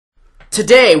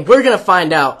Today, we're gonna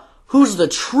find out who's the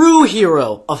true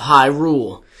hero of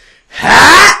Hyrule.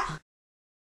 Ha!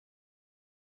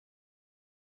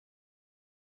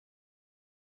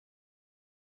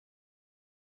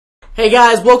 Hey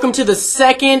guys, welcome to the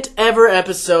second ever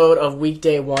episode of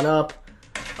Weekday 1UP.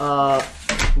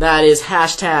 That is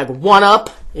hashtag 1UP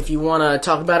if you want to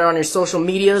talk about it on your social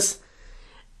medias.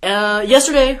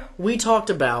 Yesterday, we talked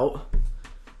about...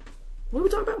 What did we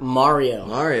talk about?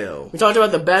 Mario. We talked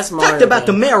about the best Mario. Talked about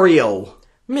the Mario.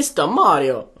 Mr.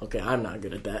 Mario. Okay, I'm not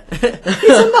good at that.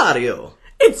 It's a Mario.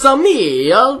 It's a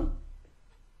me, A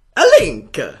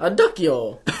Link. a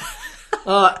Duckyo.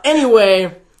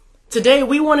 Anyway, today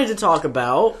we wanted to talk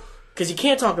about, because you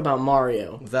can't talk about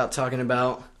Mario Without talking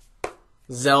about...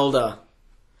 Zelda.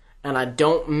 And I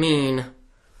don't mean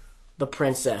the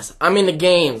princess. I mean the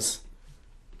games.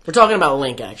 We're talking about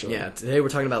Link, actually. Yeah, today we're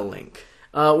talking about Link.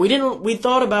 We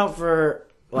thought about for...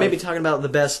 Maybe talking about the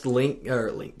best Link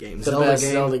games. The best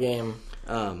Zelda game.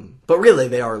 But really,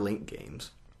 they are Link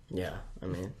games. Yeah, I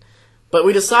mean. But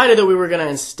we decided that we were going to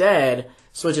instead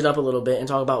switch it up a little bit and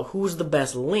talk about who's the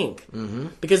best Link. Mm-hmm.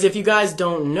 Because if you guys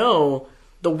don't know,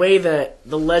 the way that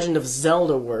The Legend of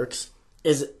Zelda works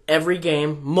is every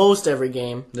game, most every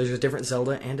game... There's a different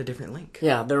Zelda and a different Link.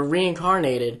 Yeah, they're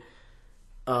reincarnated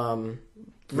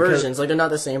versions. Like, they're not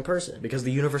the same person. Because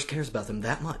the universe cares about them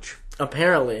that much.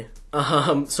 Apparently.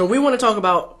 So we want to talk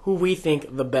about who we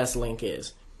think the best Link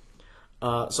is.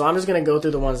 So I'm just going to go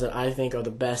through the ones that I think are the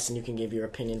best, and you can give your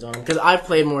opinions on them. Because I've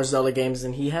played more Zelda games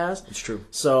than he has. It's true.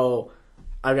 So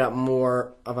I've got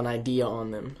more of an idea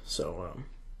on them. So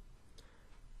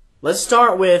let's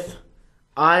start with,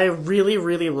 I really,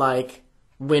 really like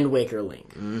Wind Waker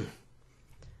Link.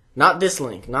 Not this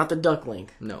Link, not the Duck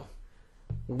Link. No.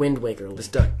 Wind Waker Link.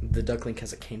 The Duck Link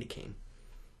has a candy cane.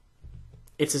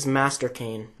 It's his Master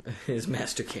Cane. His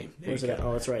Master Cane. Where's it at?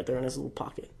 Oh, that's right. They're in his little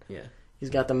pocket. Yeah. He's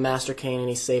got the Master Cane and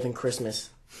he's saving Christmas.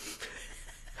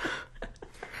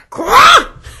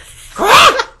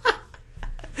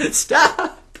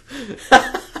 Stop!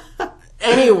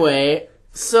 Anyway,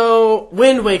 so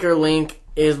Wind Waker Link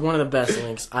is one of the best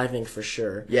Links, I think, for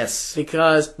sure. Yes.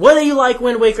 Because whether you like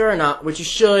Wind Waker or not, which you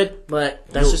should, but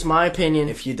that's just my opinion.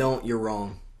 If you don't, you're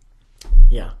wrong.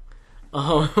 Yeah.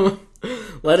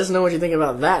 Let us know what you think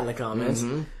about that in the comments.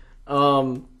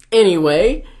 Mm-hmm.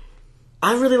 Anyway,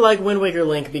 I really like Wind Waker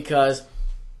Link because,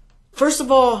 first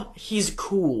of all, he's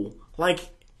cool.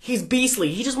 Like, he's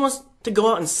beastly. He just wants to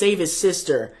go out and save his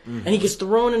sister. Mm-hmm. And he gets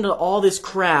thrown into all this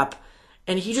crap.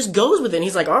 And he just goes with it. And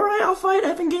he's like, alright, I'll fight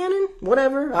Evan Ganon.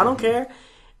 Whatever. I don't care.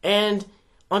 And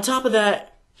on top of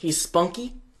that, he's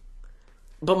spunky.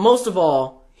 But most of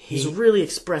all, he's really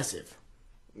expressive.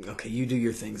 Okay, you do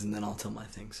your things and then I'll tell my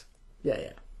things.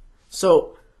 Yeah.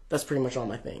 So, that's pretty much all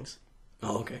my things.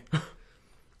 Oh, okay.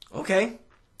 Okay.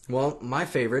 Well, my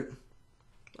favorite,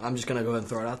 I'm just going to go ahead and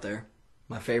throw it out there.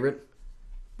 My favorite,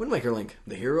 Wind Waker Link,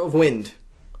 the hero of wind.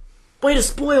 Way to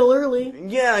spoil early.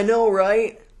 Yeah, I know,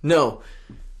 right? No.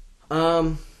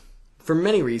 For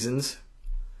many reasons.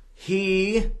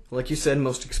 He, like you said,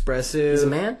 most expressive. He's a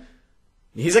man?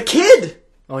 He's a kid!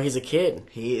 Oh, he's a kid.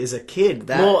 He is a kid.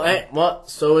 Well,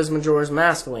 so is Majora's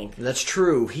Mask Link. That's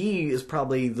true. He is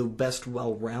probably the best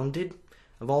well-rounded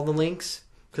of all the Links.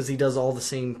 Because he does all the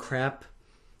same crap.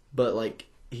 But, like,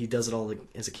 he does it all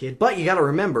as a kid. But you gotta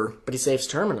remember. But he saves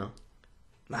Termina.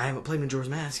 I haven't played Majora's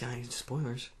Mask.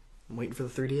 Spoilers. I'm waiting for the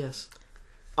 3DS.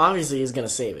 Obviously, he's gonna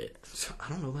save it. I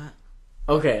don't know that.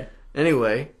 Okay.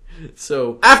 Anyway,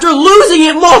 so... After losing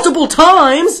it multiple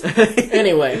times!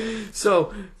 Anyway.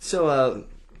 So,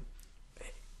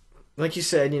 like you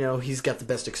said, he's got the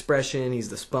best expression. He's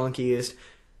the spunkiest.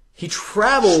 He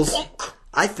travels...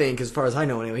 I think, as far as I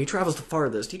know anyway, he travels the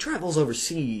farthest. He travels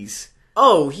overseas.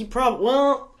 Oh, he probably...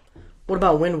 Well, what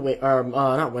about Wind Waker?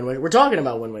 Not Wind Waker. We're talking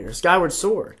about Wind Waker. Skyward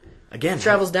Sword. Again. He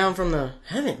travels down from the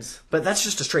heavens. But that's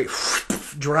just a straight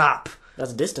drop.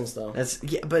 That's distance, though.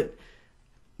 Yeah, but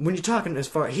when you're talking as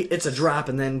far... it's a drop,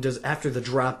 and then after the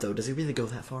drop, though, does he really go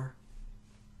that far?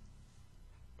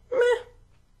 Meh.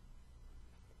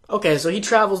 Okay, so he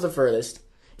travels the furthest.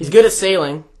 He's good at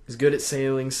sailing. He's good at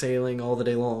sailing all the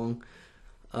day long.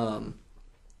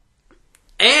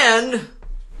 And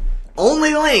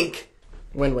only Link,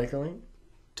 Wind Waker Link,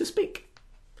 to speak.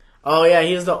 Oh yeah,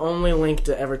 he is the only Link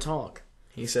to ever talk.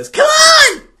 He says, "Come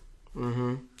on!"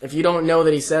 Mm-hmm. If you don't know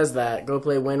that he says that, go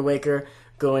play Wind Waker,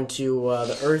 go into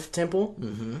the Earth Temple,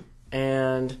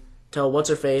 and tell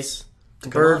what's-her-face, the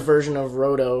bird version of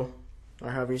Roto,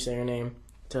 or however you say her name,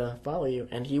 to follow you,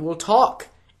 and he will talk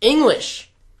English.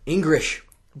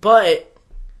 But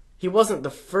he wasn't the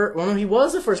first... Well, no, he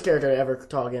was the first character to ever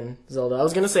talk in Zelda. I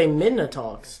was going to say Midna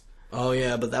talks. Oh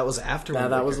yeah, but that was after Wind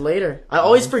Waker. That was later. I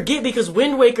always forget because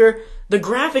Wind Waker, the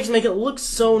graphics make it look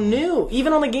so new,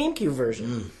 even on the GameCube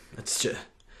version. That's just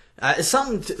it's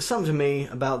something to me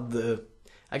about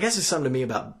I guess it's something to me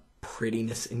about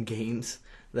prettiness in games.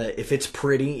 That if it's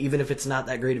pretty, even if it's not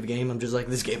that great of a game, I'm just like,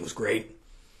 this game was great.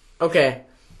 Okay,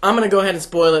 I'm gonna go ahead and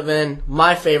spoil it then.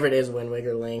 My favorite is Wind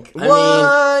Waker Link. What?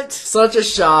 I mean, such a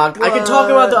shock. What? I could talk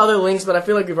about the other Links, but I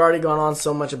feel like we've already gone on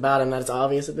so much about him that it's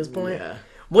obvious at this point. Yeah.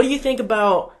 What do you think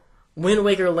about Wind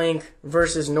Waker Link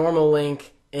versus normal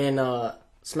Link in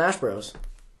Smash Bros?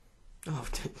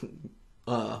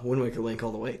 Wind Waker Link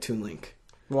all the way. Toon Link.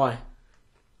 Why?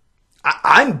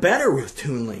 I'm better with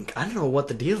Toon Link. I don't know what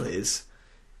the deal is.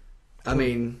 I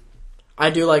mean, I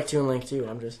do like Toon Link too.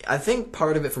 I think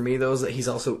part of it for me though is that he's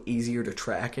also easier to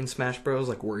track in Smash Bros.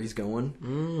 Like where he's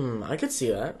going. I could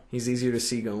see that. He's easier to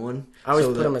see going. I always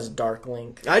put him as Dark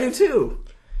Link. I do too.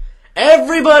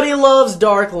 Everybody loves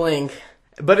Dark Link.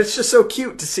 But it's just so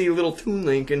cute to see little Toon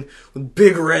Link and with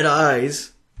big red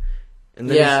eyes. And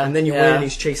then you win and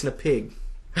he's chasing a pig.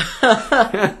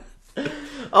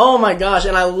 Oh my gosh,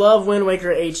 and I love Wind Waker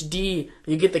HD.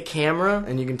 You get the camera.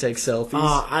 And you can take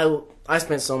selfies. I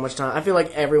spent so much time. I feel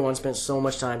like everyone spent so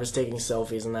much time just taking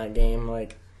selfies in that game.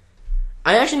 Like,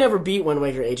 I actually never beat Wind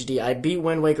Waker HD. I beat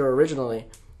Wind Waker originally.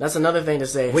 That's another thing to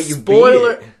say. Wait, you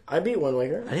Spoiler, beat it? I beat Wind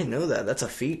Waker. I didn't know that. That's a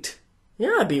feat.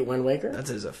 Yeah, I beat Wind Waker. That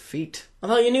is a feat. I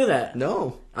thought you knew that.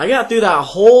 No. I got through that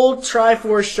whole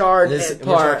Triforce Shard We're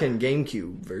part. talking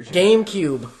GameCube version.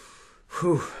 GameCube.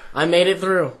 Whew. I made it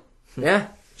through. Yeah.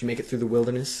 Did you make it through the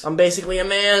wilderness? I'm basically a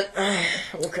man.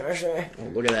 What can I say? Oh,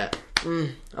 look at that.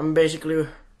 I'm basically...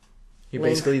 You're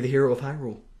basically the hero of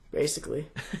Hyrule. Basically.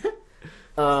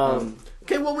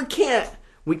 Okay, well, we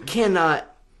cannot...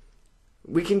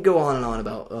 We can go on and on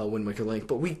about Wind Waker Link,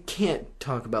 but we can't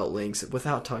talk about Links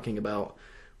without talking about,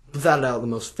 without a doubt, the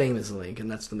most famous Link, and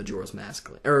that's the Majora's Mask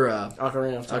Link. Or,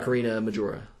 Ocarina of Time. Ocarina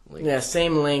Majora Link. Yeah,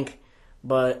 same Link,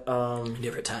 but,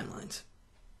 different timelines.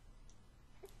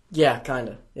 Yeah,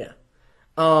 kinda, yeah.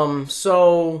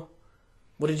 So,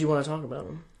 what did you want to talk about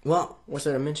him? Well... What's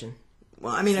there to mention?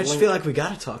 Well, I mean, I just feel like we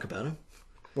gotta talk about him.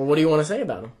 Well, what do you want to say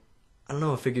about him? I don't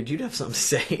know, I figured you'd have something to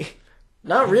say.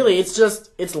 Not really,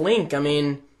 it's Link. I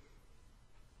mean,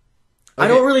 I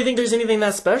don't really think there's anything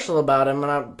that special about him,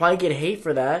 and I probably get hate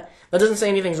for that. That doesn't say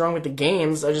anything's wrong with the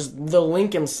games. The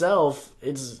Link himself,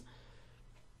 he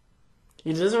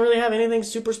doesn't really have anything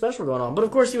super special going on. But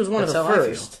of course, he was one of the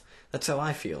first. That's how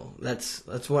I feel. That's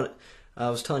what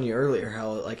I was telling you earlier.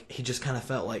 How like he just kind of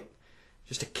felt like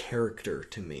just a character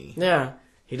to me. Yeah,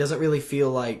 he doesn't really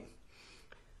feel like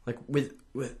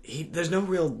there's no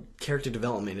real character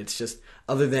development. It's just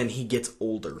other than he gets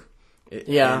older.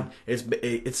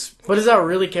 It's but is that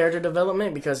really character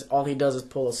development? Because all he does is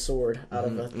pull a sword out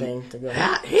of a thing to go.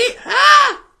 Yeah.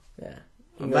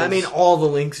 I mean, all the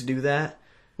Links do that.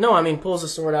 No, I mean pulls a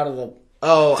sword out of the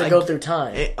to go through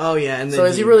time. Yeah, and then so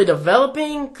is he really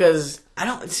developing? Because I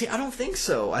don't think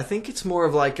so. I think it's more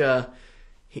of like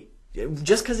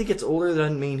just because he gets older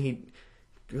doesn't mean he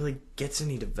really gets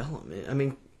any development. I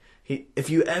mean, if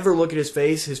you ever look at his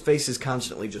face is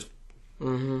constantly just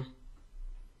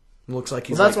looks like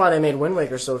he's. Well, that's why they made Wind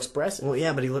Waker so expressive. Well,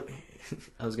 yeah, but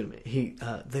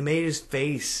they made his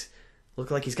face look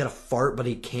like he's got a fart, but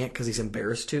he can't because he's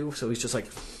embarrassed to. So he's just like.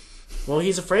 Well,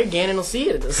 he's afraid Ganon will see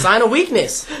it. It's a sign of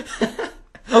weakness.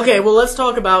 Okay, well, let's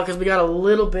talk about, because we got a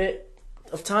little bit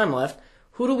of time left,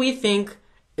 who do we think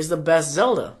is the best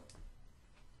Zelda?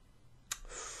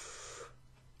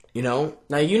 Now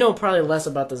you know probably less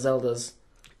about the Zeldas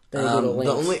than you do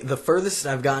the Links. The furthest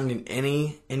I've gotten in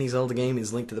any Zelda game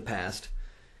is Link to the Past.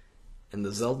 And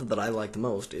the Zelda that I like the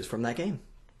most is from that game.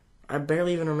 I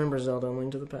barely even remember Zelda and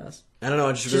Link to the Past. I don't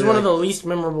know. She's one of the least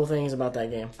memorable things about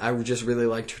that game. I just really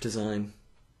liked her design.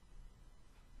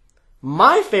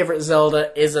 My favorite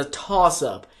Zelda is a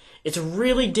toss-up. It's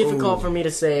really difficult for me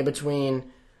to say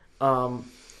between...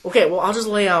 okay, well, I'll just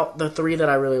lay out the three that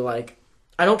I really like.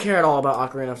 I don't care at all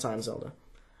about Ocarina of Time Zelda.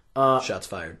 Shots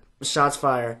fired. Shots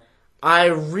fired. I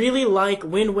really like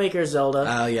Wind Waker Zelda.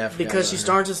 Oh, yeah, because she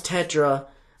starts as Tetra.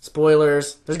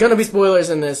 Spoilers. There's gonna be spoilers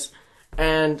in this.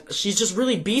 And she's just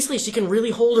really beastly. She can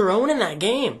really hold her own in that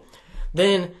game.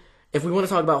 Then, if we want to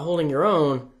talk about holding your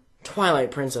own,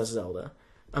 Twilight Princess Zelda.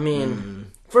 I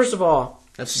mean, first of all,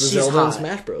 that's the she's Zelda hot. in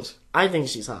Smash Bros. I think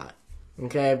she's hot.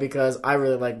 Okay, because I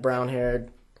really like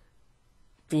brown-haired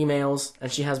females,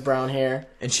 and she has brown hair.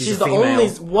 And she's a female.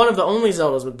 One of the only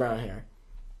Zeldas with brown hair.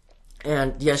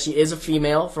 And yes, she is a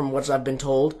female, from what I've been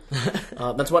told.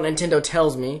 That's what Nintendo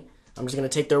tells me. I'm just gonna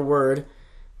take their word.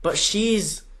 But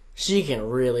she's she can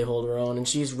really hold her own, and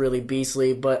she's really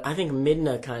beastly. But I think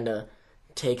Midna kind of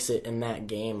takes it in that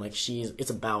game. Like, it's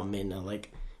about Midna.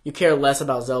 Like, you care less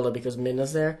about Zelda because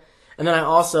Midna's there. And then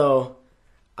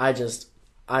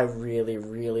I really,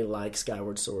 really like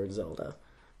Skyward Sword Zelda.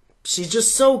 She's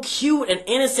just so cute and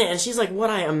innocent, and she's like what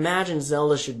I imagine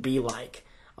Zelda should be like,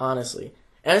 honestly.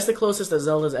 And it's the closest that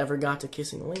Zelda's ever got to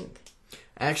kissing Link.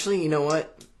 Actually, you know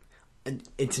what?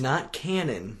 It's not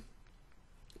canon,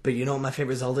 but you know what my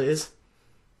favorite Zelda is?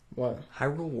 What?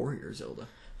 Hyrule Warrior Zelda.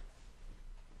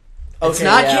 Okay, it's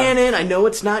not canon. I know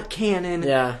it's not canon.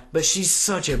 Yeah. But she's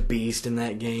such a beast in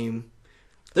that game.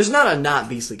 There's not a not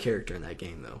beastly character in that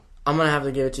game, though. I'm going to have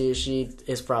to give it to you. She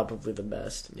is probably the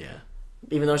best. Yeah.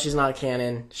 Even though she's not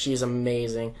canon, she's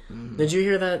amazing. Mm-hmm. Did you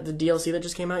hear that the DLC that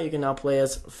just came out, you can now play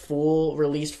as full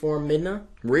released form Midna?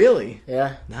 Really?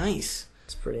 Yeah. Nice.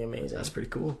 It's pretty amazing. That's pretty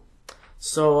cool.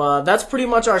 So that's pretty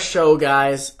much our show,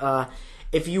 guys.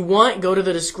 If you want, go to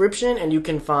the description and you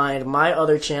can find my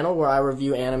other channel where I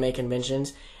review anime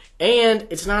conventions. And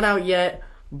it's not out yet,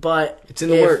 but it's in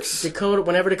the works.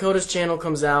 Whenever Dakota's channel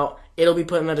comes out, it'll be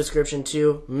put in the description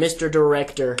too. Mr.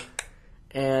 Director.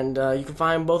 And you can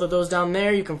find both of those down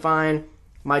there. You can find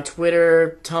my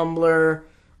Twitter, Tumblr,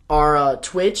 our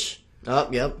Twitch. Oh,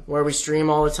 yep. Where we stream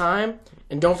all the time.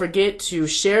 And don't forget to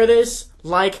share this,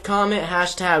 like, comment,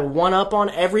 hashtag 1UP on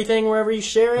everything wherever you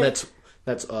share it.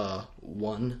 That's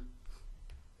one.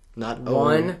 Not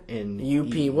one in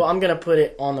UP. Well, I'm going to put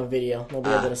it on the video. We'll be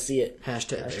able to see it.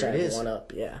 Hashtag there it is.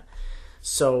 1UP, yeah.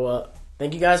 So,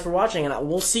 thank you guys for watching, and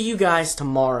we'll see you guys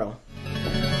tomorrow.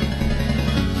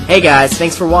 Hey guys,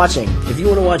 thanks for watching. If you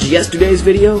want to watch yesterday's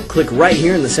video, click right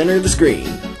here in the center of the screen.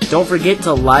 Don't forget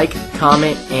to like,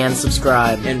 comment, and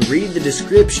subscribe. And read the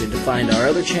description to find our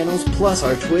other channels, plus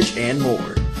our Twitch and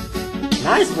more.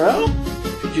 Nice, bro.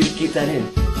 You should keep that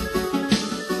in.